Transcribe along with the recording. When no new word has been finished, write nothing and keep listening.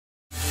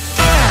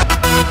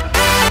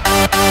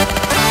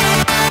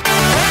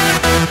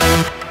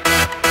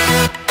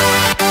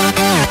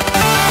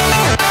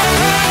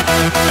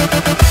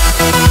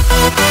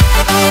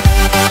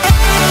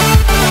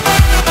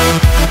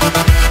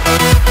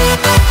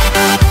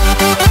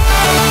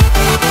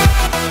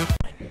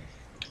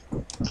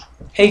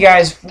Hey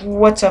guys,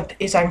 what's up?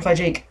 It's Dragonfly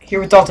Jake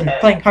here with Dalton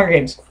playing Hunger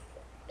Games.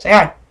 Say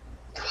hi.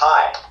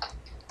 Hi.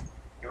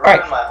 You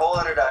ruined my whole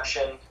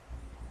introduction.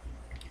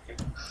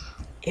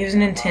 It was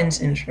an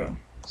intense intro.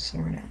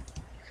 Simmer down.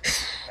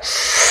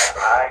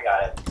 I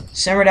got it.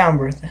 Simmer down,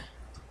 Bertha.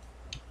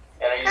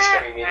 And are you just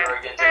gonna be Meteor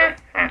again today?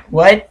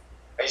 What?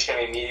 Are you just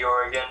gonna be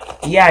Meteor again?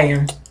 Yeah, I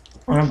am.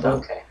 On a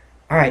boat. Okay.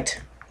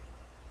 Alright.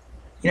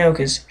 You know,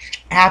 because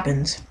it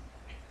happens.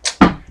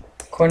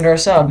 According to our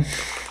sub.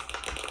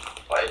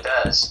 Well, it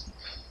does.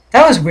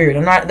 That was weird.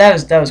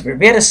 That was weird.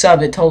 We had a sub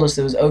that told us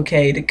it was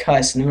okay to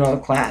cuss in the middle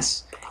of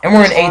class. And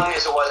we're in 8th. As long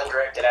as it wasn't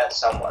directed at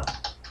someone.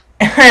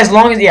 As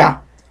long as,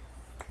 yeah.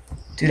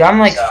 Dude, I'm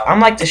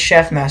like the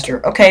chef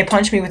master. Okay,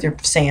 punch me with your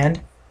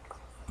sand.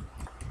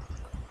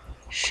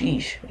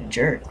 Sheesh, what a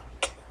jerk.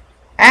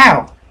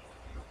 Ow!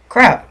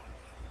 Crap.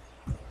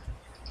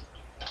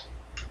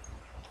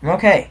 I'm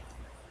okay.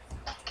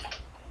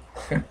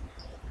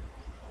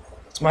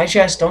 It's my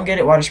chest. Don't get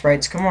it, water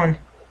sprites. Come on.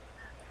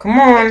 Come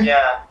on.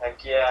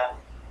 Heck yeah.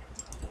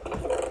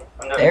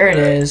 There it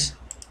is.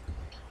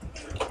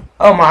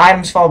 Oh, my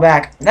items fall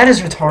back. That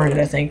is retarded,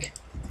 I think.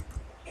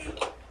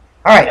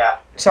 Alright. Yeah.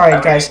 Sorry,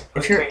 guys.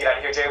 If Can you're... we get out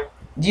of here, Jay?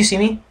 Do you see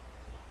me?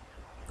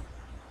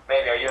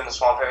 Maybe. Are you in the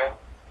swamp area?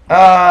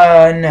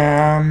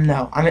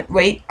 No.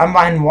 Wait, I'm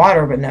behind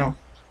water, but no.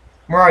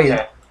 Where are you?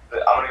 Okay. I'm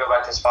gonna go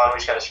back to spawn. We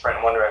just gotta sprint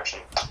in one direction.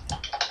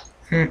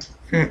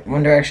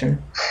 One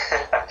direction.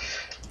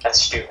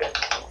 That's stupid.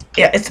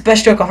 Yeah, it's the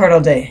best joke I've heard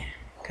all day.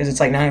 Because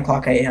it's like 9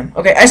 o'clock a.m.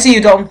 Okay, I see you,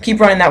 Dalton.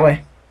 Keep running that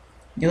way.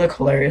 You look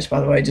hilarious,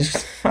 by the way.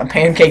 Just a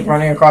pancake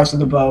running across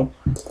with a bow.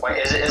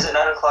 Wait, is it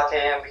 9 o'clock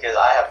a.m.? Because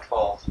I have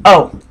 12.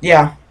 Oh,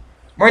 yeah.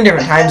 We're in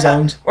different time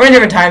zones. We're in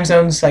different time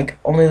zones, like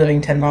only living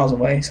 10 miles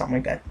away, something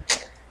like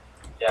that.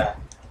 Yeah.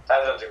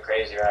 Time zones are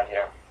crazy around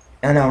here.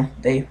 I know.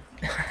 They...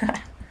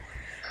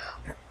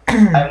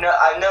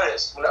 I've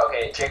noticed.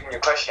 Okay, Jake, in your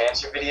question and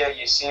answer video,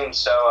 you seem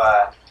so.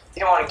 You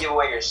don't want to give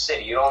away your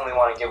city. You only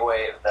want to give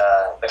away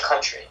the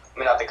country. I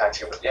mean, not the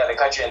country, but yeah, the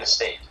country and the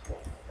state.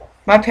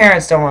 My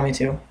parents don't want me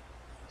to.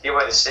 Give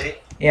away the city.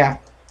 Yeah.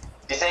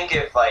 Do you think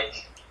if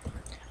like?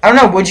 I don't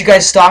know. Would you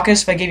guys stalk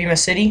us if I gave you my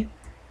city?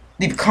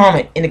 Leave a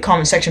comment in the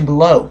comment section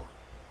below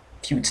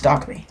if you would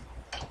stalk me.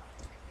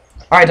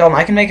 Alright, Dalton,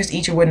 I can make us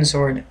each a wooden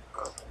sword.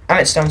 I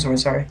meant stone sword,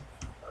 sorry.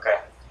 Okay.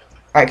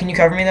 Alright, can you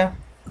cover me, though?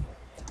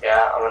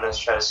 Yeah, I'm gonna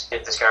try to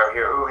get this guy over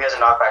here. Ooh, he has a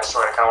knockback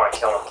sword. I kind of want to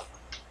kill him.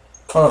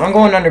 Hold on, I'm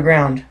going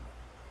underground.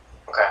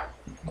 Okay.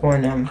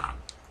 Going, I'm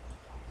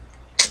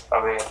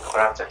gonna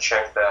have to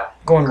check the...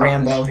 Going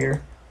Rambo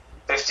here.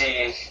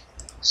 50,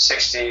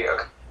 60,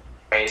 okay.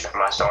 He's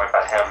from us, don't worry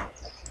about him.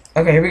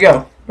 Okay, here we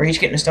go. We're each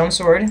getting a stone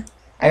sword.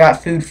 I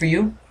got food for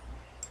you.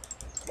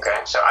 Okay,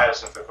 so I have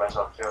some food for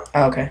myself too.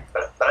 Oh, okay.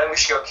 But I think we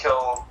should go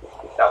kill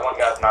that one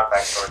guy with the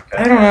knockback sword.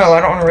 I don't know,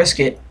 I don't want to risk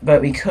it, but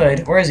we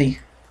could. Where is he?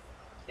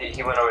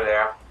 He went over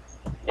there.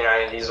 You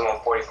know, he's the one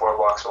 44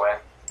 blocks away.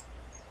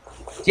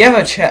 Do you have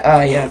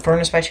a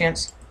furnace by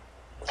chance?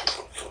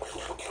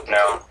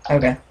 No.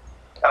 Okay.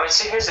 I mean,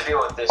 see, here's the deal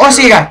with this. Oh, I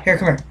see a guy. Here,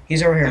 come here.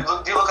 He's over here. Dude,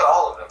 look at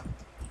all of them.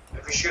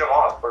 If we shoot them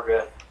off, we're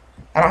good.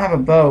 I don't have a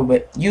bow,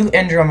 but you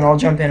injure him and I'll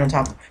jump in on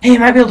top. Hey, I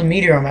might be able to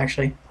meteor him,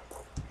 actually.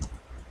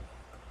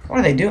 What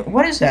are they doing?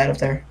 What is that up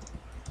there?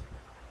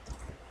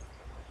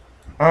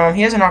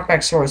 He has a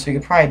knockback sword, so he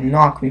could probably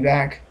knock me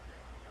back.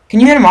 Can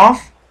you hit him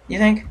off, you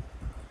think?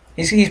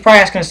 He's probably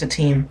asking us to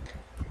team.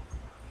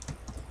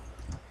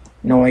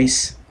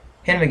 Nice.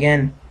 Hit him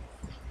again.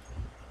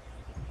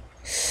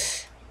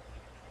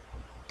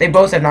 They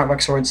both have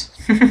knockback swords.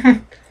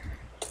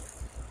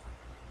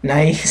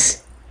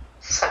 Nice.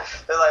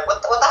 They're like,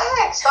 what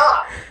the heck?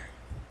 Stop!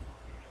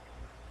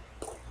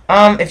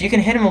 If you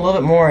can hit him a little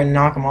bit more and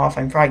knock him off,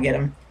 I can probably get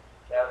him.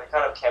 Yeah, they're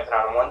kind of camping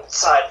on one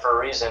side for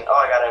a reason. Oh,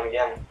 I got him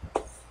again.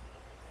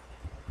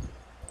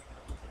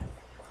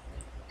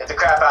 Get the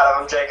crap out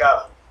of him,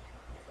 Jacob.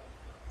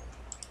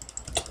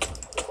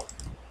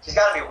 He's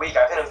got to be weak.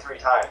 I've hit him 3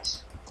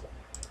 times.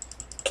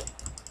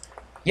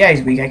 Yeah,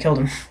 he's weak. I killed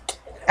him.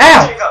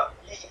 Ow! Jacob,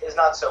 he is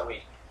not so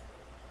weak.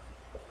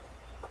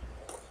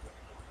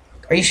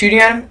 Are you shooting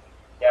at him?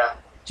 Yeah.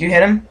 Did you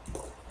hit him?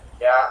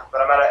 Yeah,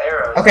 but I'm out of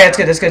arrows. Okay, that's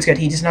good. That's good. That's good.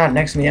 He's not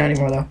next to me now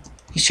anymore, though.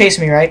 He's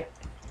chasing me, right?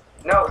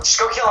 No, just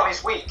go kill him.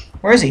 He's weak.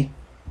 Where is he?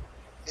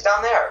 He's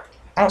down there.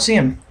 I don't see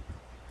him.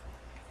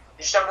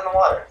 He just jumped in the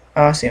water.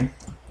 Oh, I see him.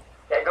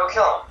 Yeah, go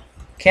kill him.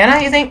 Can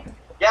I, you think?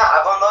 Yeah,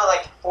 I've unloaded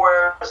like 4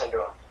 arrows into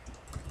him.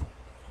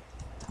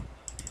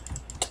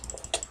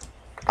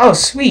 Oh,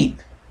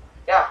 sweet.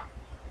 Yeah.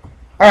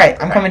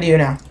 Alright, I'm coming to you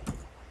now.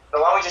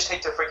 Then why don't we just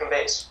take their freaking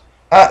base?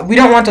 We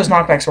don't want those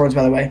knockback swords,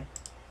 by the way.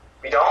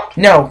 We don't?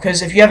 No,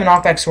 because if you have a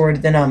knockback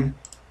sword, then,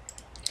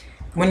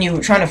 when you're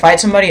trying to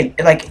fight somebody,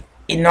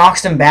 it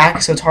knocks them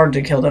back, so it's harder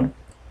to kill them.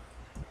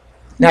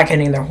 Not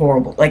kidding, they're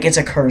horrible. Like, it's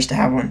a curse to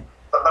have one.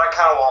 But I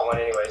kind of want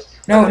one anyways.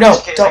 No,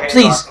 don't,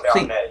 please,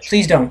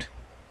 please don't.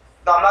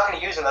 No, I'm not going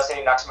to use it unless I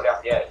need to knock somebody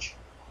off the edge.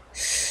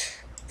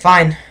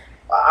 Fine.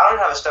 I don't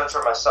have a stone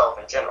sword myself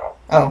in general.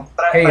 Oh,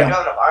 But I here you do go.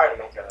 have enough iron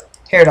to make it.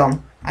 Here,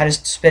 Dalton. I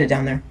just spit it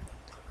down there.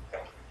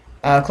 Okay.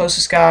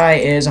 Closest guy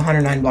is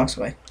 109 blocks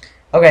away.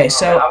 Okay,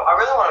 so... man, I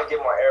really want to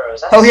get more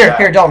arrows. That's Oh, here,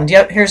 sad. Dalton.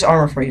 Here's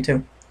armor for you,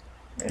 too.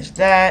 There's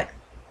that.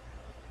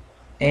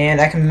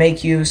 And I can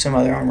make you some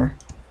other armor.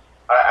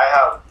 I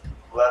have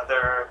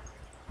leather,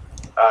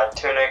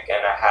 tunic,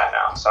 and a hat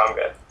now, so I'm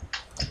good.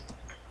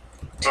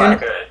 Not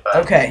good, but...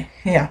 Okay,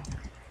 yeah.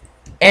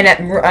 And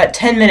at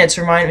 10 minutes,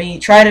 remind me,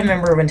 try to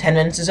remember when 10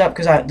 minutes is up,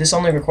 because this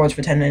only records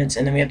for 10 minutes,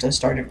 and then we have to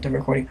start the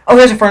recording. Oh,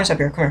 there's a furnace up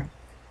here. Come here.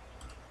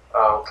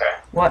 Oh,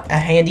 okay. What? A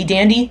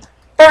handy-dandy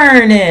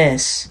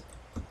furnace!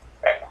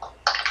 Okay.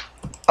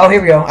 Oh,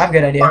 here we go. I have a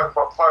good idea.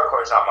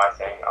 Parkour's not my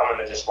thing. I'm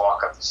gonna just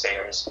walk up the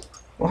stairs.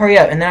 Well, hurry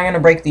up, and then I'm going to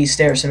break these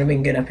stairs so that we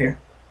can get up here.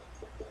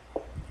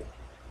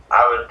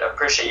 I would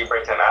appreciate you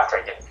breaking them after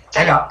I get...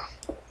 I know.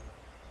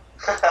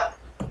 Jacob!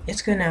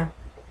 It's good now.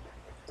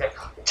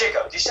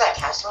 Jacob, do you see that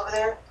castle over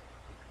there?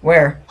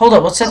 Where? Hold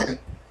up, let's set it.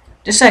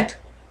 Just a sec.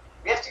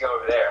 We have to go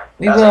over there.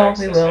 We That's will, our next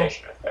we will.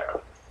 destination right there.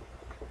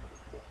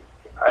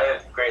 I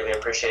would greatly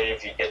appreciate it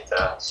if you get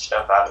the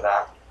stuff out of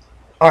that.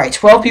 Alright,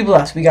 12 people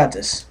left. We got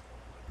this.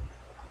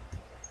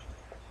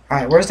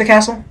 Alright, where's the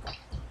castle?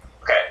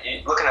 Okay,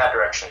 you look in that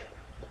direction.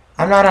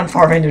 I'm not on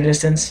far render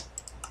distance.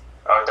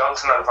 Oh, don't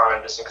send on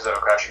farming distance because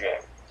it'll crash your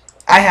game.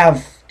 I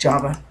have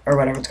Java, or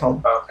whatever it's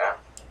called. Okay.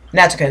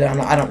 That's okay, though.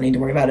 I don't need to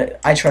worry about it.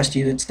 I trust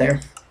you, it's there.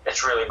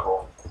 It's really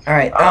cool.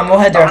 Alright, we'll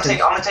head there after I'm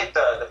gonna take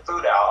the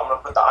food out. I'm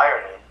gonna put the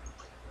iron in.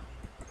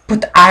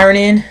 Put the iron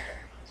in.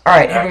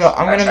 Alright, here we go.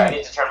 I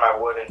need to turn my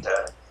wood into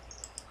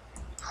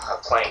a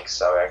plank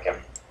so I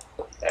can...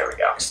 There we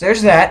go. So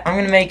there's that. I'm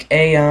gonna make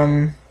a,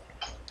 I'm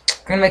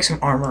gonna make some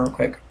armor real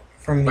quick.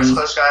 For me. Where's the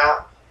close guy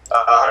at?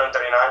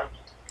 139?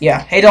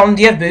 Yeah. Hey, Dalton,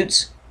 do you have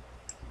boots?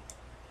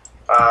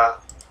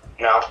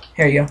 No.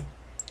 Here you go.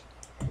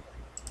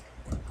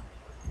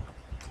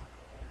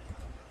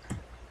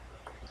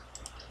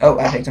 Oh,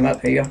 I picked them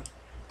up. Here you go.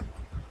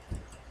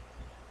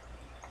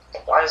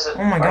 Why is it...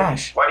 Oh my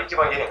gosh. Why do you keep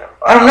on getting them?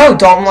 I don't know,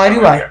 Dalton. Why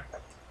do I? Here.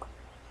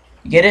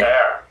 You get it?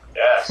 There.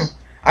 Yes.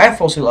 I have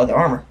full suit leather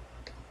armor.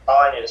 All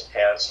I need is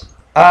pants.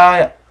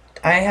 I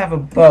have a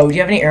bow. Do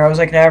you have any arrows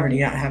I could have, or do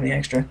you not have any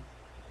extra?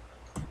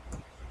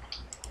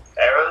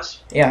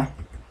 Arrows? Yeah.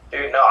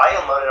 Dude, no, I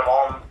unloaded them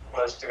all on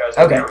those two guys.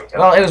 Okay. There we go.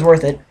 Well, it was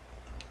worth it.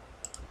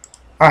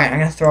 Alright, I'm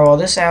gonna throw all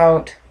this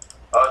out.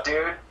 Oh,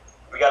 dude,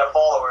 we got a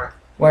follower.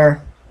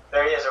 Where?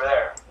 There he is, over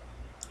there.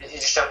 He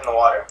just jumped in the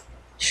water.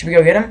 Should we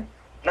go get him?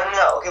 No.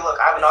 Okay, look,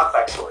 I have a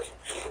knockback sword.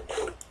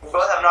 We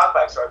both have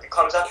knockback sword. If he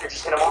comes up here,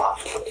 just hit him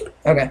off.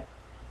 Okay.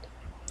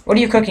 What are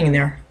you cooking in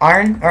there?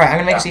 Iron? Alright, I'm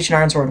gonna make us each an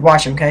iron sword.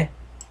 Watch him, okay?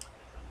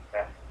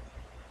 Okay.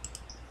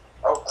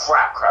 Oh,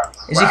 crap.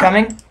 Is he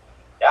coming?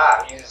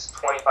 Yeah, he's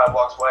 25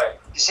 blocks away.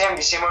 You see him?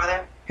 You see him over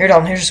there? Here,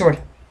 Dalton, here's your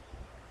sword.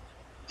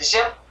 You see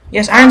him?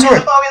 Yes, iron He has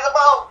sword. a bow, he has a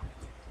bow!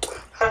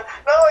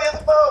 No, he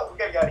has a bow! We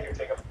gotta get out of here,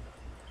 Jacob.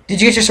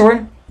 Did you get your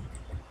sword?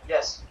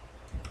 Yes.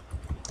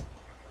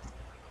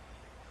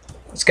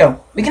 Let's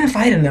go. We can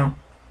fight him, though.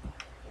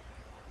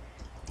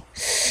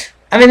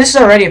 I mean, this is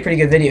already a pretty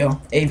good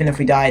video, even if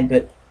we died,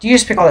 but you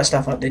just pick all that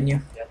stuff up, didn't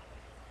you? Yeah.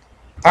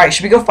 Alright,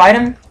 should we go fight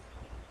him?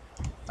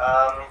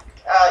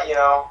 You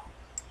know,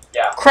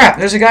 yeah. Crap,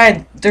 there's a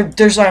guy,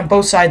 there's on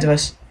both sides of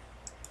us.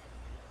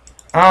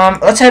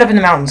 Let's head up in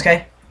the mountains,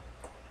 okay?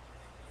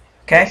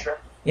 Okay? Sure.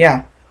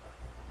 Yeah.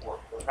 We're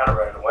kind of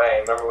running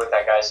away. Remember what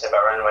that guy said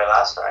about running away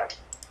last time?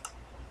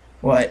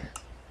 What?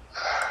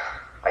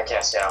 I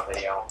can't stay on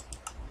video.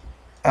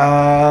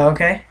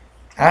 Okay.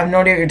 I have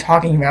no idea what you're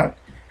talking about.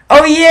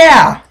 Oh,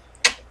 yeah!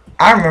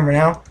 I remember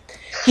now.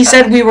 He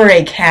said we were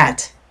a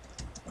cat.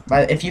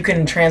 But if you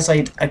can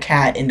translate a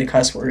cat into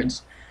cuss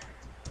words,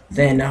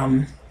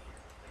 then,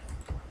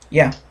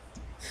 yeah.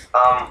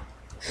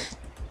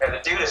 The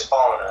dude is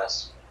following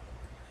us.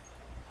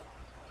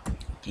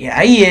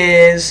 Yeah, he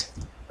is.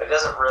 But it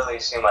doesn't really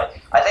seem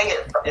like... I think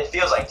it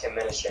feels like 10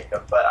 minutes,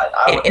 Jacob, but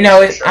I wouldn't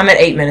No, be sure. I'm at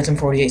 8 minutes and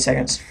 48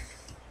 seconds.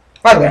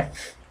 By the way,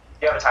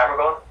 Do you have a timer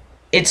going?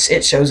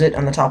 it shows it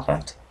on the top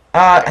left.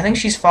 I think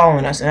she's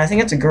following us, and I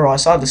think it's a girl. I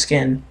saw the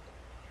skin.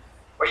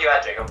 Where you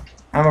at, Jacob?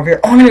 I'm over here.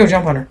 Oh, I'm gonna go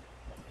jump on her.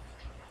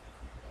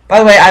 By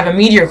the way, I have a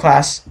meteor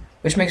class,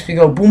 which makes me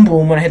go boom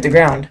boom when I hit the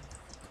ground.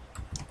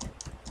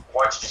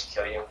 Watch just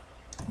kill you.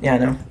 Yeah, I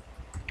know.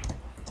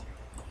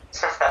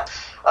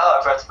 Oh,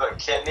 I forgot to put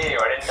kid meteor.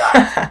 I didn't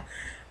die.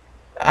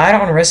 I don't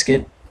want to risk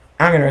it.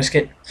 I'm gonna risk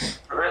it.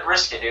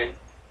 Risk it, dude.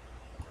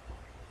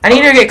 I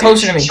need her to get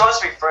closer to me. She wants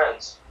to be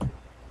friends.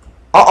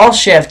 I'll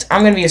shift.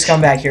 I'm gonna be a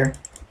scumbag here.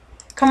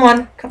 Come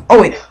on. Come.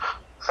 Oh wait.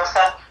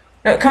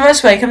 No, come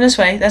this way. Come this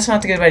way. That's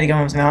not the good way to go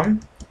up the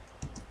mountain.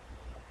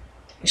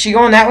 Is she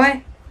going that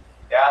way?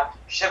 Yeah?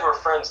 She said we're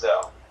friends,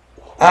 though.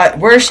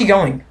 Where is she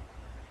going?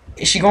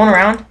 Is she going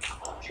around?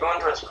 She's going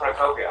towards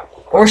Cornucopia.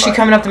 Or is she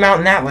coming up the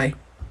mountain that way?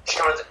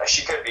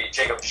 She could be.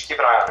 Jacob, just keep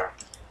an eye on her.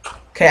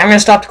 Okay, I'm gonna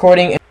stop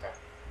recording.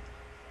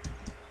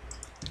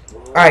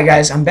 Alright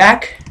guys, I'm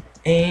back.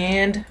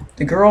 And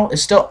the girl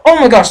is still... Oh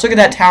my gosh, look at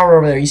that tower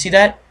over there. You see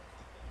that?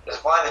 This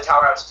is why the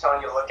tower I was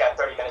telling you to look at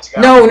 30 minutes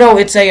ago. No,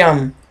 it's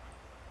a,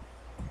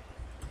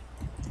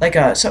 like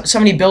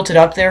somebody built it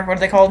up there. What are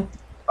they called?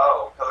 Oh,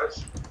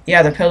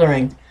 Yeah, they're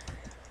pillaring.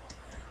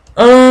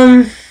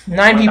 9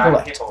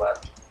 people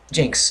left.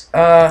 Jinx.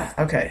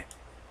 Okay.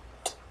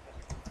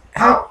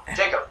 How?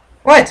 Jacob.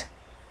 What?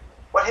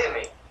 What hit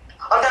me?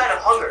 I'm dying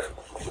of hunger.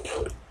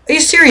 Are you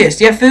serious?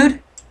 Do you have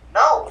food?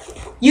 No.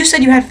 You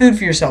said you had food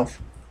for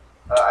yourself.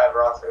 I have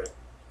raw food.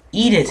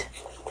 Eat it.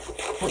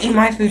 Well, eat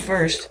my food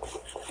first.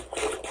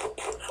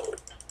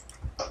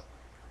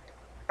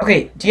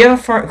 Okay, do you have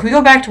a furnace? Can we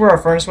go back to where our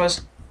furnace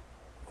was?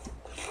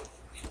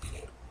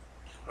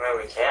 I mean,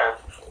 we can.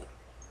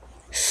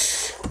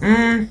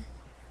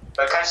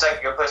 But it kind of like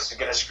a good place to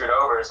get us screwed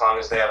over as long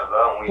as they have a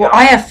bow and we Well, don't.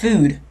 I have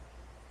food.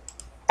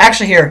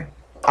 Actually, here.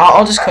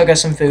 I'll just cook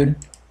us some food.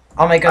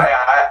 I'll make a...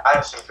 I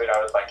have some food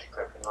I would like to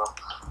cook as well.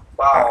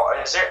 Wow,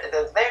 did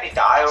they already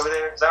die over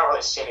there? Because I don't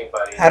really see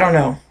anybody. I don't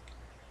know.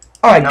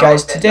 Alright,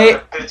 guys, today...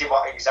 50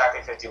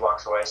 exactly 50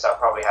 blocks away, so that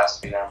probably has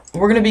to be them.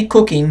 We're going to be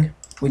cooking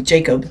with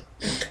Jacob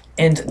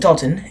and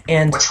Dalton,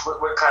 and...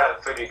 What kind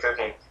of food are you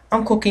cooking?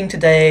 I'm cooking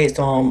today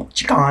some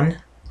chicken.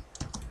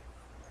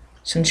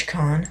 Some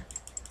chicken.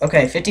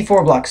 Okay,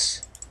 54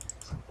 blocks.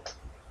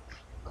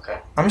 Okay.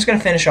 I'm just going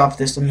to finish off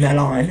this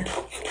melon.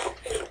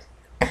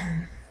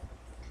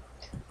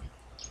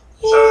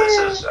 So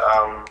this is,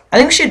 I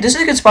think this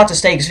is a good spot to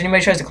stay, because if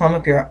anybody tries to climb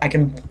up here, I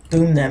can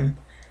boom them.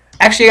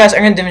 Actually, guys,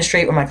 I'm going to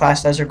demonstrate what my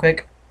class does real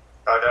quick.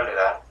 Oh, don't do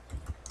that.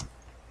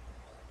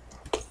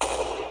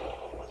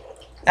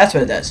 That's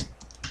what it does.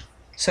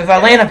 So if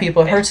I land on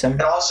people, it hurts them.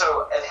 And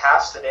also, it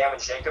halves the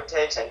damage Jacob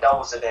takes and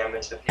doubles the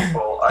damage the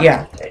people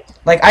take.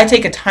 Like, I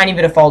take a tiny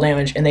bit of fall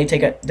damage, and they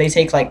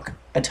take like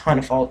a ton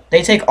of fall.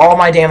 They take all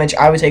my damage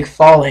I would take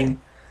falling,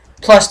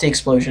 plus the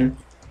explosion.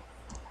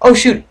 Oh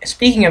shoot!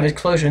 Speaking of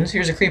explosions,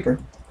 here's a creeper.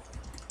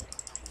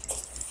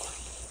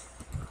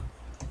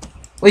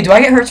 Wait, do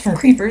I get hurt from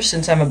creepers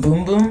since I'm a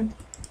boom boom?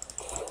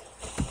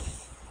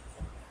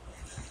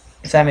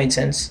 If that made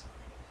sense.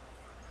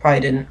 Probably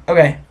didn't.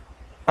 Okay.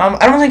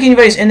 I don't think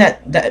anybody's in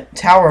that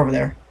tower over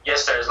there.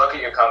 Yes, there is. Look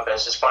at your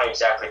compass. It's pointing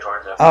exactly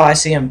towards it. Oh, I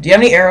see him. Do you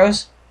have any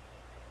arrows?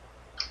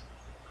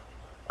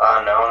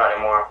 No, not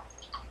anymore.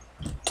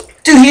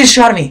 Dude, he just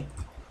shot at me.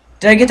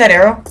 Did I get that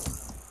arrow?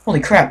 Holy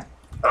crap.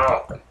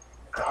 I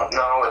don't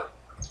know.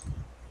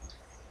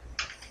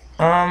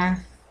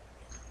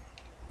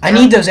 I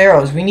need those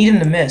arrows. We need him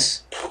to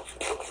miss.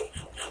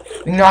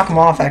 We can knock him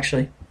off,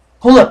 actually.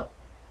 Hold up.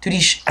 Dude,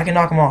 I can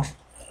knock him off.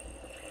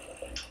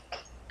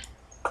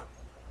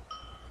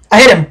 I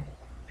hit him.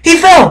 He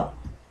fell.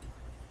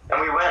 And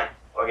we win.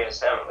 Well,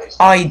 against him, at least.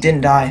 Oh, he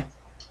didn't die.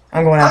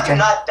 I'm going How after did him.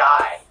 not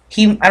die?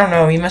 I don't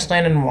know. He must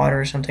land in water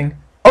or something.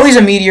 Oh, he's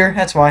a meteor.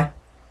 That's why.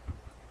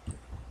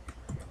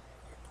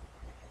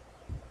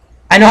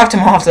 I knocked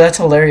him off, though. That's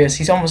hilarious.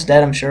 He's almost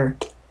dead, I'm sure.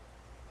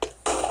 I'm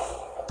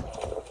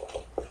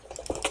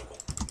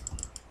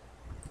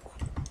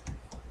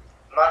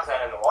not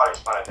landing in the water.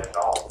 He's fine at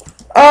all.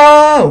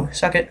 Oh!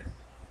 Suck it.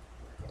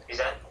 He's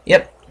dead?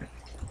 Yep.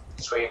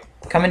 Sweet.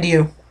 Coming to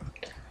you.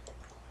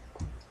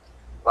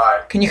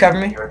 Live. Can you cover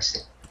me?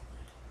 There's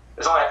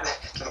only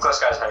the close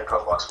guys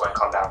 112 blocks away.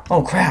 Calm down.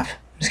 Oh, crap.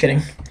 Just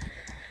kidding.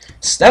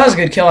 That was a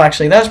good kill,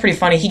 actually. That was pretty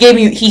funny.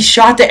 He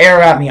shot the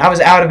arrow at me. I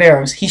was out of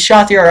arrows. He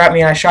shot the arrow at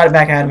me, and I shot it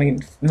back at him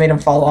and made him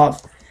fall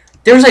off.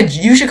 There was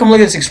you should come look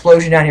at this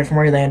explosion down here from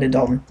where he landed,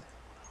 Dalton.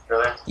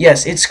 Really?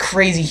 Yes, it's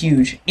crazy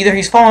huge. Either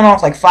he's fallen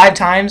off like 5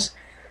 times.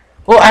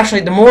 Well,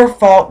 actually, the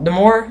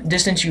more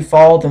distance you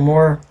fall, the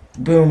more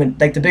boom,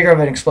 like the bigger of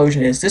an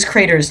explosion is. This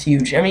crater is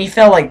huge. I mean, he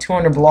fell like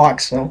 200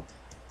 blocks, so.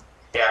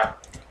 Yeah.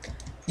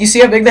 You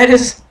see how big that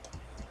is?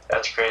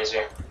 That's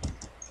crazy.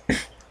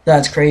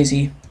 That's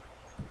crazy.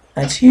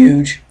 That's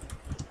huge.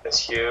 That's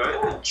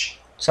huge.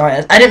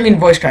 Sorry, I didn't mean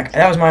voice crack.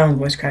 That was my own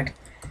voice crack.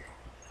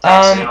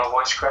 Accidental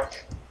voice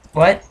crack?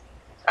 What?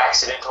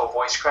 Accidental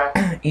voice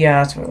crack?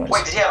 Yeah, that's what it was.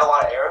 Wait, did he have a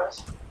lot of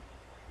arrows?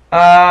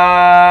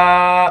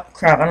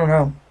 Crap, I don't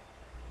know.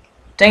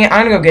 Dang it,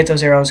 I'm gonna go get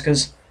those arrows,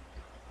 because...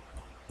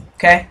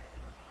 Okay?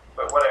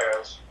 But what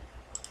arrows?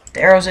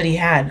 The arrows that he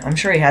had. I'm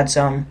sure he had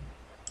some.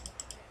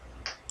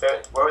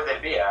 Where would they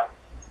be at?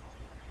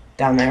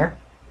 Down there.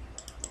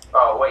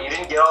 Oh, wait, you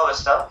didn't get all this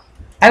stuff?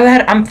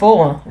 I'm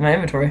full in my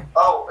inventory.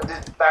 Oh,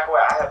 back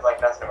away. I have, like,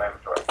 nothing in my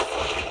inventory.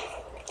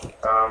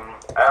 I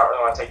don't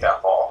really want to take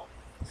that fall.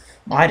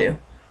 Well, I do.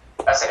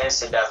 That's an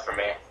instant death for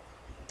me.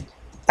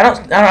 I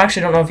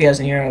actually don't know if he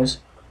has any arrows.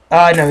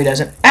 No, he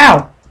doesn't.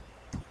 Ow!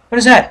 What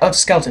is that? Oh, it's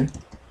a skeleton.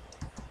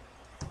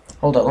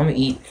 Hold up, let me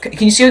eat.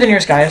 Can you see where the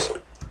nearest guy is?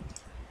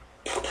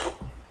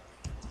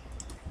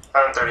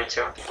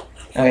 132.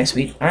 Okay,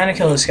 sweet. I'm gonna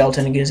kill the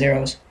skeleton and get his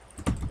arrows.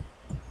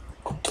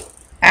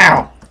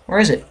 Ow! Where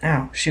is it?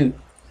 Ow, shoot.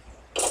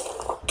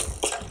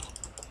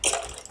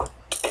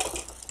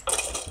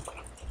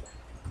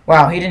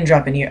 Wow, he didn't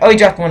drop any. Oh, he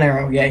dropped 1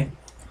 arrow, yay.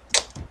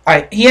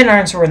 Alright, he had an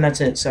iron sword and that's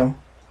it, so.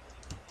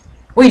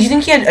 Wait, do you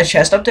think he had a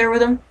chest up there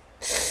with him?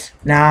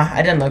 Nah,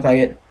 I didn't look like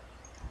it.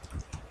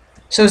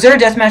 So is there a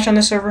deathmatch on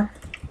this server?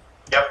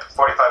 Yep,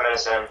 45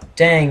 minutes in.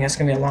 Dang, that's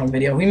gonna be a long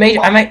video. What?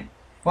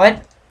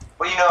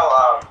 Well, you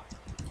know,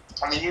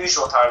 the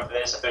usual time for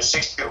this, if there's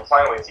 6 people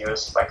playing with you,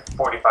 it's like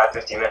 45,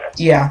 50 minutes.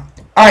 Yeah.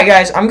 Alright,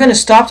 guys, I'm going to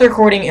stop the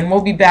recording, and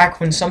we'll be back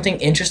when something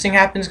interesting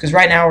happens, because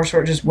right now we're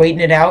sort of just waiting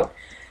it out.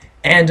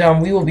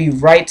 And we will be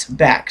right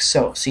back.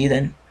 So, see you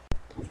then.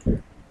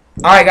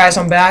 Alright, guys,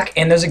 I'm back,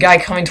 and there's a guy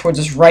coming towards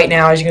us right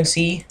now, as you can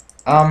see.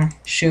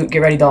 Shoot, get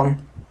ready,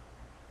 Dalton.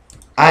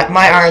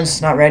 My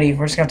iron's not ready.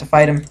 We're just going to have to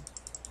fight him.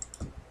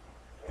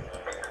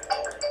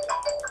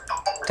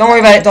 Don't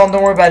worry about it, Dalton.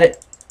 Don't worry about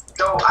it.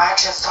 No, I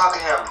actually have to talk to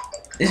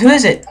him. Who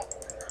is it?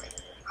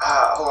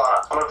 Hold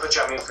on. I'm gonna put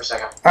you on mute for a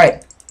second.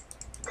 Alright.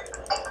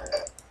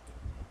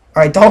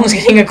 Alright, Dalton's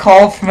getting a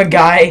call from a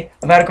guy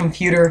about a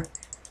computer.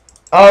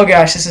 Oh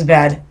gosh, this is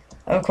bad.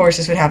 Of course,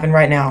 this would happen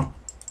right now.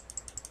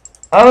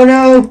 Oh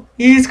no!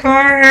 He's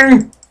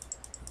coming!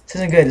 This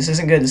isn't good. This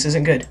isn't good. This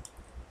isn't good.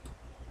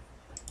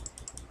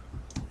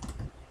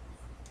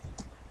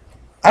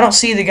 I don't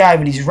see the guy,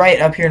 but he's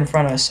right up here in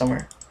front of us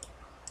somewhere.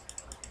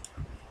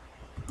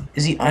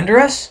 Is he under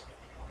us?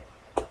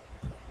 There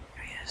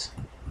he is.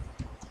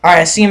 Alright,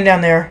 I see him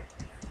down there.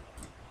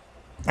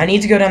 I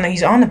need to go down there.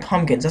 He's on the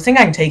pumpkins. I think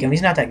I can take him.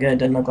 He's not that good,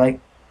 doesn't look like.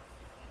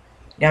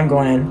 Yeah, I'm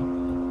going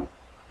in.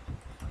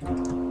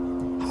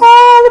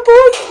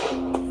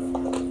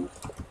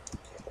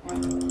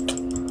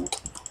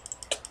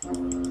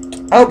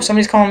 Oh,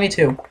 somebody's calling me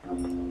too.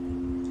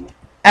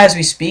 As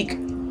we speak.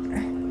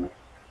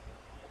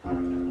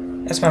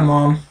 That's my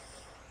mom.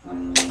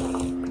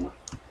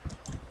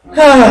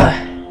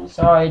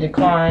 Sorry,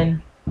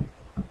 decline.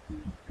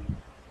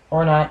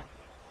 Or not.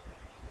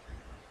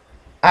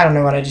 I don't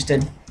know what I just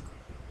did.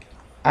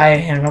 I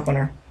hung up on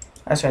her.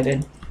 That's what I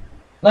did.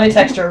 Let me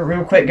text her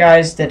real quick,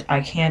 guys, that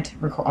I can't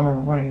record. I'm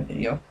recording a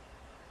video.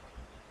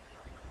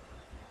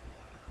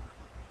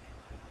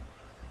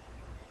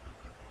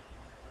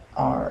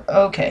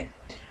 Okay.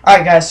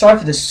 Alright, guys, sorry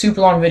for this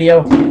super long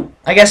video.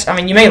 I guess, I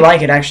mean, you may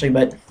like it, actually,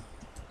 but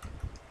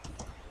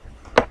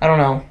I don't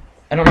know.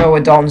 I don't know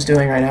what Dalton's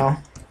doing right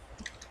now.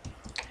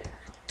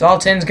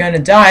 Dalton's gonna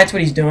die. That's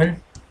what he's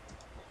doing.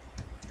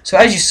 So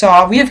as you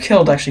saw, we have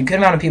killed actually a good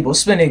amount of people.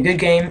 It's been a good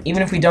game.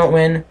 Even if we don't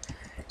win,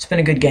 it's been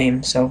a good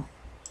game. So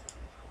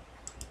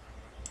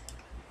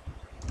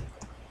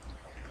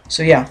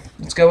yeah,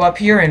 let's go up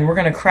here and we're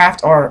gonna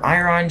craft our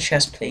iron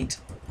chest plate.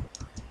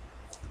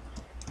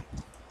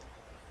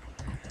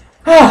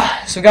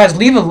 So guys,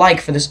 leave a like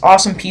for this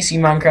awesome PC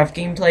Minecraft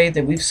gameplay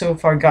that we've so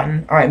far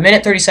gotten. Alright,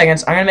 minute 30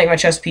 seconds. I'm gonna make my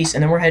chest piece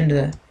and then we're heading to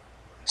the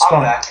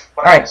spawn.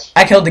 Alright,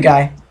 I killed the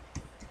guy.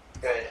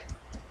 Good.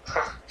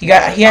 He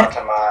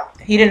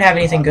didn't have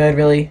anything good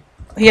really.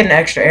 He had an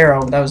extra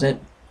arrow, that was it.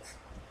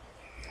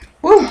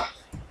 Woo!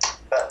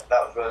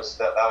 That was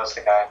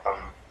the guy from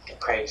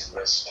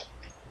Craigslist.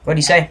 What'd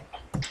he say?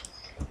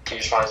 He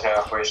just wanted to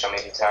know if we're still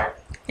making time.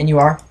 And you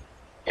are?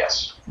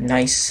 Yes.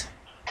 Nice.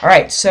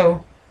 Alright,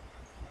 so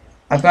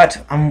I've got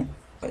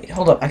wait,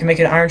 hold up, I can make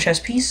an iron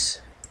chest piece.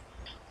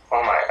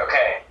 Oh my,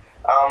 okay.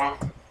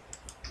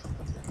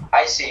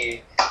 I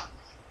see.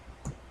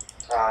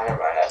 Never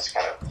mind, that's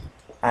kind of.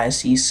 I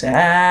see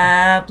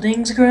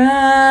saplings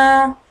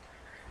grow.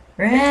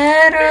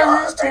 Red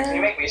roses. Can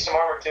you make me some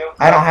armor too?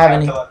 I don't have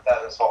any. I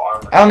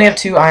I only have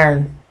 2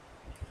 iron.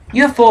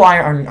 You have full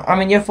iron. I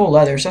mean, you have full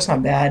leather, so that's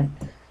not bad.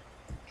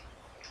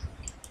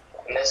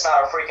 And it's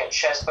not a freaking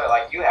chest plate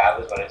like you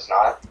have, is what it's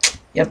not.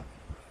 Yep.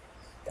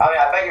 I mean,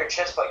 I bet your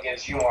chest plate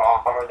gives you more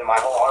armor than my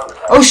whole armor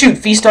does. Oh shoot!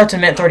 Feast starts in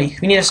minute 30.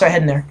 We need to start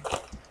heading there.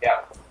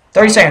 Yeah.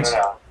 30 seconds.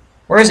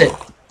 Where is it?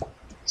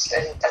 It's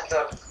at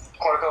the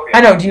cornucopia.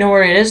 I know. Do you know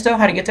where it is though?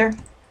 How to get there?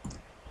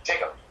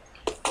 Jacob.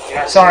 You're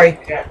not Sorry.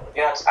 You're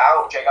not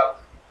out, Jacob.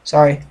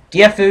 Sorry. Do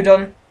you have food,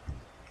 Dalton?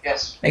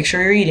 Yes. Make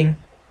sure you're eating.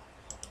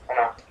 I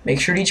know.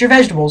 Make sure to eat your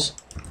vegetables.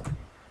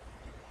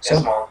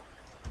 Yes, Mom.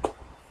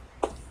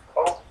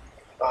 Oh,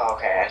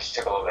 okay. I just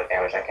took a little bit of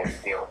damage. I can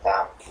deal with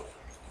that.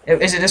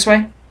 Is it this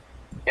way?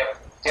 Yep.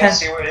 Do you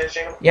see where it is,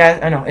 Jacob? Yeah,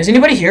 I know. Is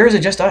anybody here or is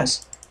it just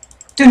us?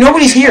 Dude,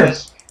 nobody's here.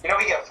 You know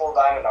we get full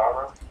diamond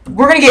armor?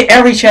 We're gonna get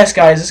every chest,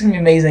 guys. This is gonna be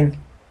amazing.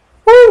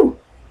 Woo!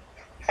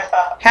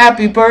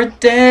 Happy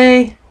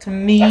birthday to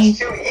me. That's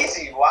too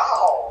easy.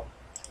 Wow.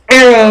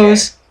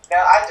 Arrows. Okay.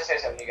 Now, I have to say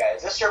something to you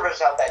guys. This server's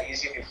not that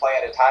easy if you play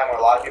at a time where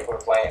a lot of people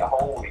are playing.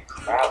 Holy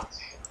crap.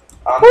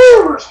 The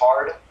server's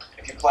hard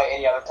if you play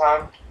any other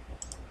time.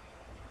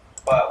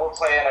 But we're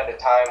playing at a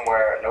time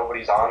where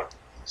nobody's on.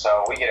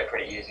 So we get it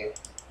pretty easy.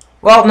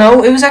 Well,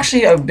 no, it was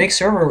actually a big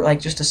server like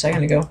just a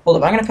second ago. Hold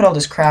up, I'm gonna put all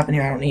this crap in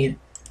here I don't need.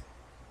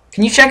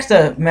 Can you check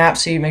the map,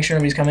 see, make sure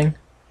nobody's coming?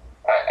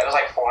 It was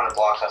like 400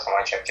 blocks last time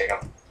I checked,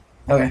 Jacob.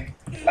 Okay.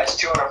 That's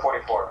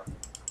 244.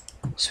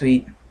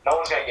 Sweet. No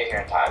one's gonna get here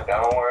in time.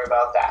 Don't worry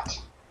about that.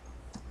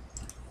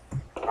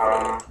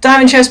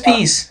 Diamond chest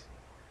piece.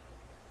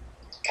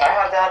 Can I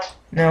have that?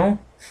 No.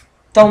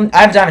 Don't. I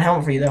have a diamond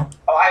helmet for you though.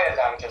 Oh, I have a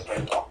diamond chest plate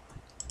as well.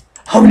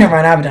 Oh, never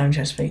mind. I have a diamond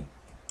chest plate.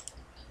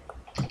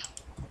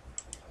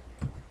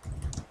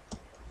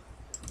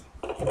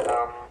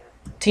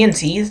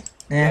 TNTs?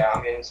 Nah. Yeah,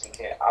 I'm getting some.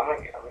 I'm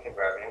gonna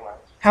grab it anyway.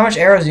 How much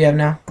arrows do you have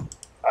now?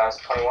 It's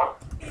 21.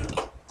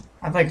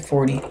 I have like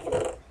 40.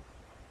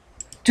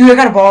 Dude, I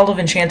got a bottle of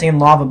enchanting and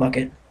lava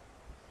bucket.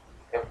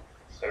 Yep.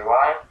 So do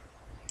I.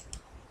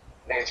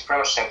 It's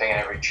pretty much the same thing in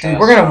every chest. Dude,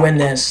 we're gonna win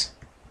this.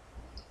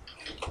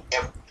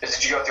 Yep.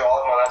 Did you go through all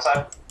of them on that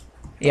side?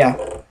 Yeah.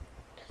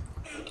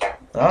 Okay.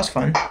 That was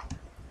fun.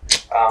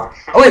 Oh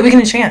wait, we can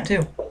enchant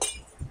too.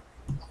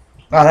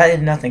 Wow, that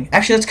did nothing.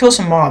 Actually, let's kill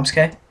some mobs,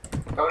 okay?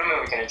 What do you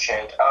mean we can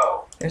enchant?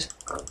 Oh. There's...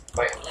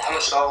 Wait, how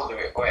much level do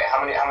we... Wait,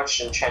 how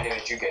much enchanting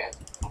did you get?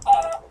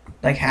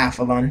 Like half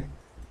of one.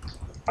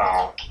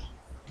 Oh.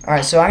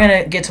 Alright, so I'm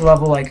gonna get to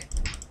level like...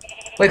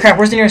 Wait, crap,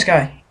 where's the nearest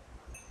guy?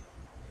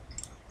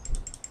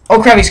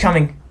 Oh crap, he's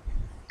coming.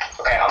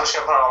 Okay, I'm just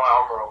gonna put on my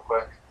armor real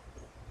quick.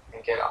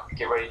 And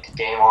get ready to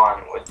game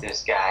on with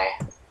this guy.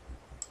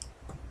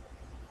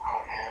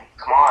 Oh man,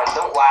 come on,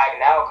 don't lag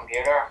now,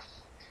 computer.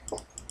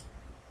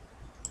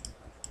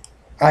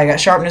 I got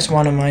sharpness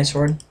 1 on my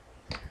sword.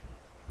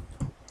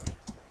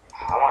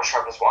 I want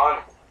sharpness 1.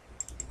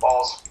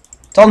 Balls.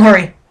 Dalton,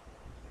 hurry.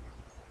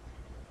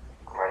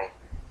 I'm ready.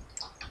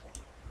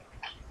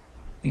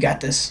 You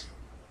got this.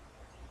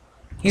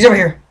 He's over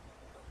here.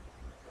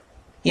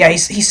 Yeah,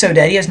 he's so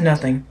dead. He has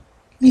nothing.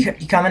 You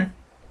coming?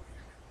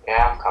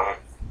 Yeah, I'm coming.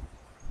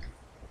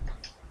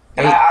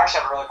 And Hey. I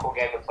actually have a really cool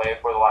game to play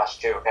for the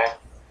last 2, okay?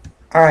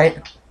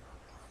 Alright.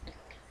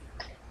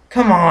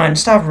 Come on,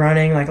 stop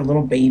running like a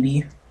little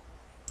baby.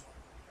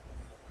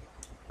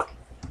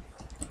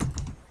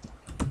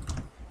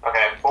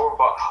 Okay,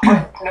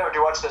 no,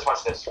 dude, watch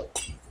this.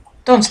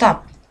 Don't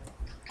stop.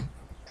 You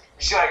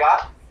see what I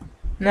got?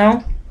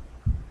 No?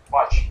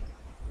 Watch.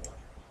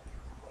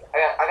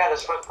 I got a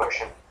swift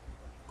potion.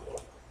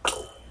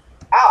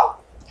 Ow!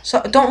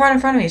 So don't run in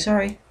front of me,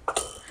 sorry.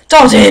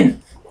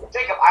 Dalton!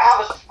 Jacob, I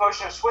have a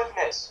potion of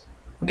swiftness.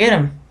 Get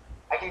him.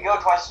 I can go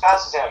twice as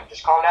fast as him.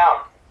 Just calm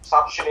down.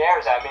 Stop shooting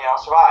arrows at me and I'll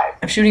survive.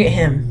 I'm shooting at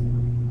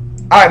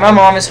him. Alright, my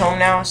mom is home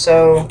now,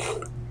 so...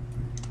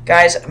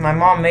 Guys, my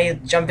mom may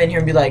jump in here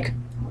and be like,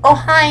 oh,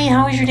 hi,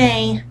 how was your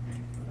day?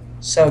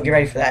 So, get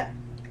ready for that.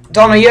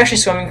 Dalton, are you actually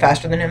swimming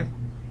faster than him?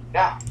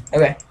 Yeah.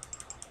 Okay.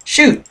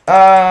 Shoot!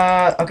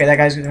 Okay, that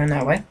guy's going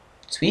that way.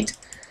 Sweet.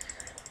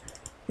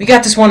 We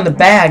got this one in the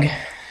bag.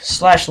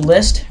 Slash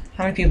list.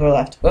 How many people are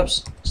left?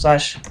 Whoops.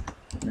 Slash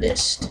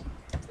list.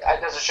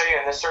 Does it show you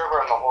in this server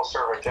or in the whole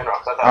server in general?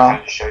 Because I thought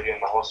I just showed you in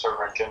the whole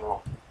server in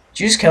general. Did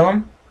you just kill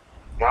him?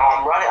 No,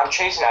 I'm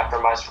chasing after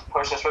my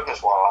potion of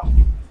swiftness wore off.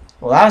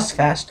 Well, that was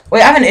fast.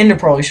 Wait, I have an ender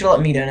pearl. You should have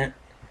let me do it.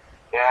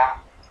 Yeah.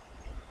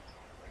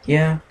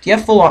 Yeah. Do you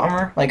have full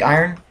armor? Like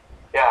iron?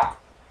 Yeah.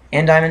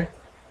 And diamond?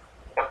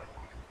 Yep.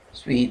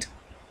 Sweet.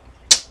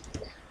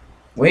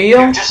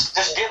 Well... Dude,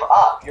 just give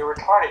up. You're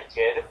retarded,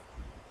 kid.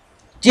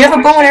 Do you have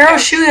a bow and arrow?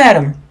 Shoot at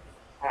him.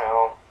 I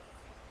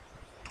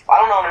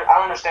don't know. I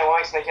don't understand what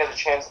makes me think he has a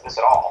chance at this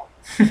at all.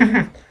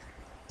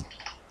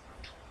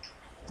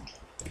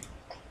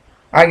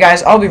 Alright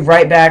guys, I'll be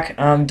right back.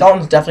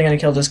 Dalton's definitely gonna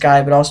kill this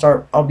guy, but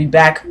I'll be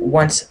back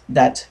once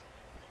that...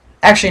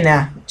 Actually,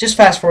 nah. Just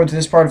fast forward to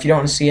this part if you don't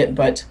want to see it,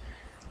 but...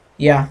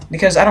 Yeah,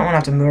 because I don't want to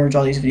have to merge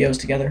all these videos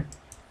together.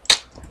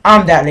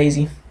 I'm that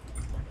lazy.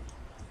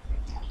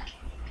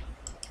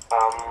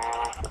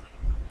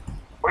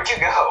 Where'd you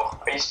go?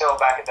 Are you still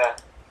back at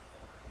the...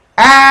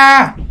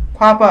 Ah!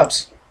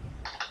 Pop-ups.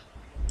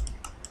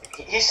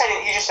 He said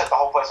he just set the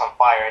whole place on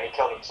fire and he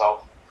killed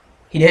himself.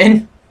 He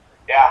did?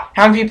 Yeah.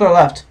 How many people are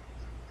left?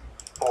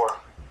 4.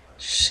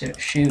 Shoot.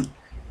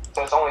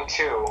 So it's only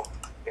 2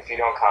 if you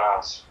don't count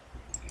us.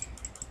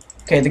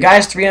 Okay, the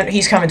guy's 300.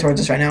 He's coming towards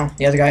us right now.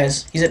 The other guy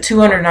is. He's at He's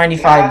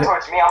 295. not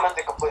towards me. I'm at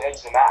the complete edge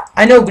of the map.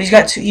 I know, but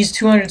he's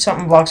 200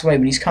 something blocks away,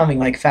 but he's coming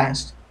like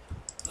fast.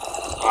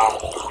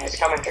 He's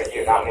coming to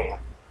you, not me.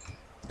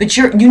 But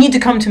you need to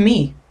come to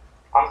me.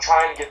 I'm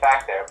trying to get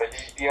back there, but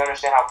do you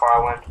understand how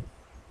far I went?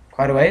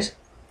 Quite a ways.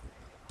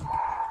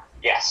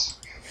 Yes.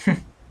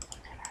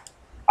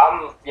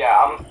 I'm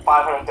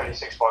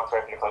 536 blocks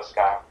away from the closest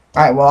guy.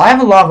 Alright, well I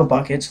have a lava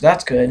bucket, so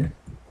that's good.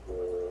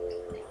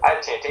 I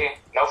have TNT.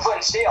 No flint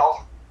and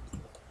steel.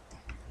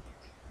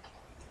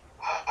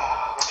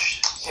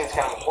 Which seems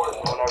kind of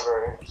important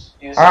whenever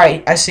using.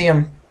 Alright, I see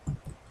him.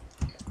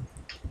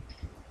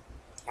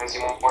 Is he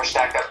more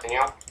stacked up than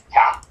you?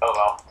 Yeah. Oh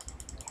well.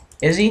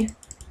 Is he?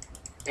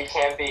 He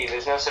can't be.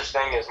 There's no such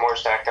thing as more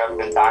stacked up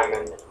than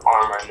diamond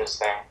armor in this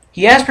thing.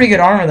 He has pretty good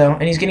armor though,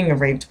 and he's getting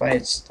raped by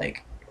its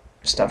like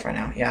stuff right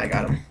now. Yeah, I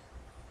got him.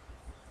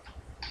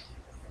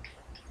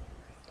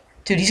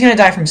 Dude, he's gonna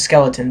die from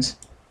skeletons.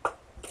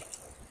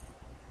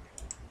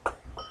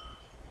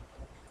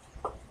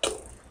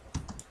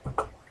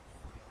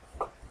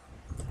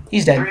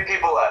 He's dead. 3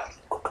 people left.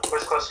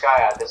 Where's the closest guy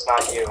at? That's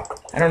not you.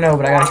 I don't know,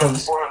 but I gotta kill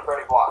this.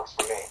 430 blocks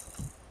from me.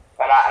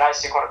 And I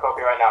see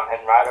Cornucopia right now. I'm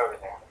heading right over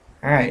there.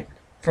 Alright.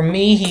 For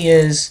me, he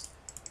is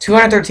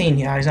 213.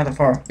 Yeah, he's not that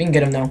far. We can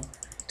get him though.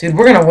 Dude,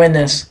 we're gonna win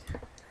this.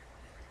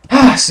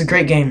 Ah, this is a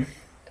great game.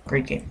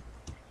 Great game.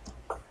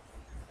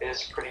 It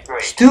is pretty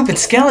great. Stupid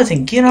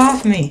skeleton, get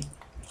off me.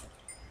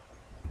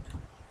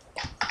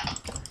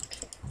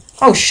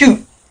 Oh,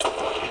 shoot.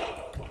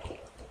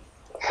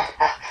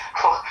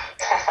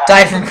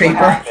 Die from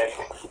creeper.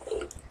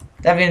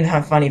 That'd be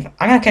funny.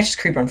 I'm gonna catch this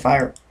creeper on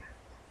fire.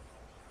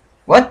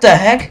 What the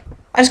heck?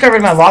 I just got rid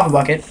of my lava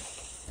bucket.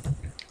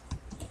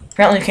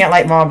 Apparently you can't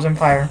light mobs on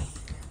fire,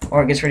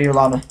 or it gets rid of your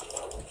lava.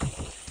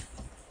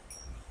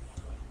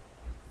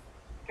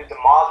 Dude, the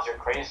mobs are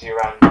crazy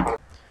around.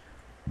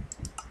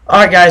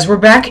 Alright guys, we're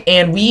back,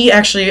 and I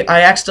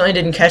accidentally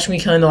didn't catch me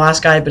killing the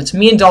last guy, but it's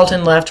me and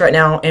Dalton left right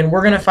now, and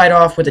we're gonna fight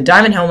off with a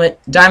diamond helmet,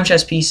 diamond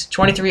chest piece,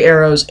 23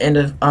 arrows, and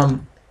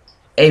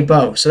a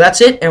bow. So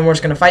that's it, and we're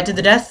just gonna fight to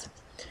the death.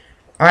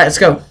 Alright, let's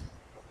go.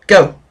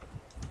 Go.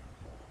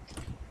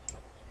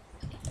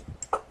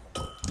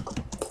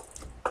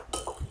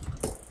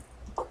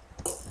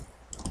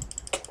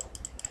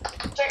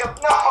 Jacob,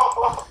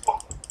 no!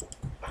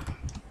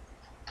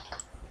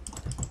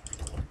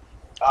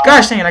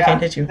 Gosh dang it, I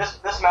can't hit you. This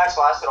match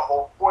lasted a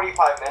whole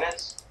 45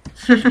 minutes,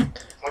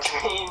 which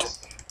means,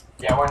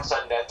 yeah, we're in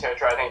sudden death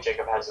territory. I think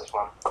Jacob has this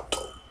one.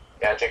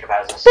 Yeah, Jacob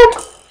has this.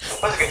 That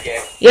was a good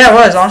game. Yeah, it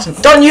was awesome.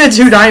 Don't you had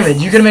 2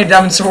 diamonds. You could have made a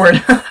diamond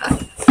sword.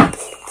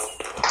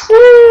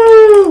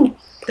 Woo!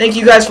 Thank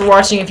you guys for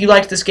watching. If you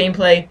liked this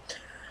gameplay,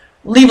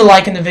 leave a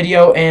like in the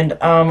video, and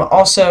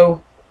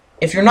also,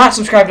 if you're not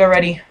subscribed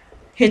already,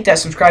 hit that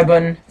subscribe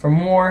button for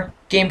more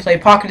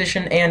gameplay, Pocket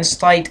Edition, and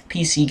slight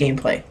PC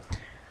gameplay.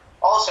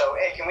 Also,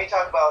 hey, can we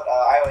talk about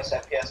iOS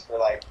FPS for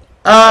like?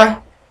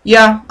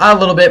 Yeah, a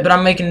little bit, but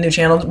I'm making a new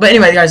channel. But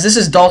anyway, guys, this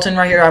is Dalton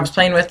right here I was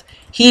playing with.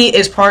 He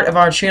is part of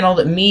our channel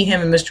that me,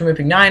 him, and Mr.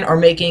 Mypic9 are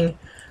making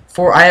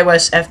for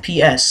iOS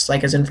FPS,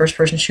 like as in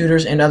first-person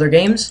shooters and other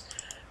games.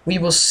 We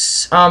will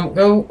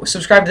go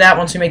subscribe to that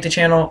once we make the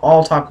channel.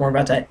 I'll talk more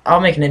about that.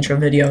 I'll make an intro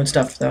video and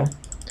stuff, though.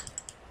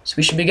 So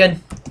we should be good.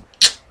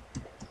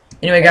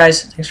 Anyway,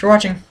 guys, thanks for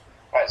watching.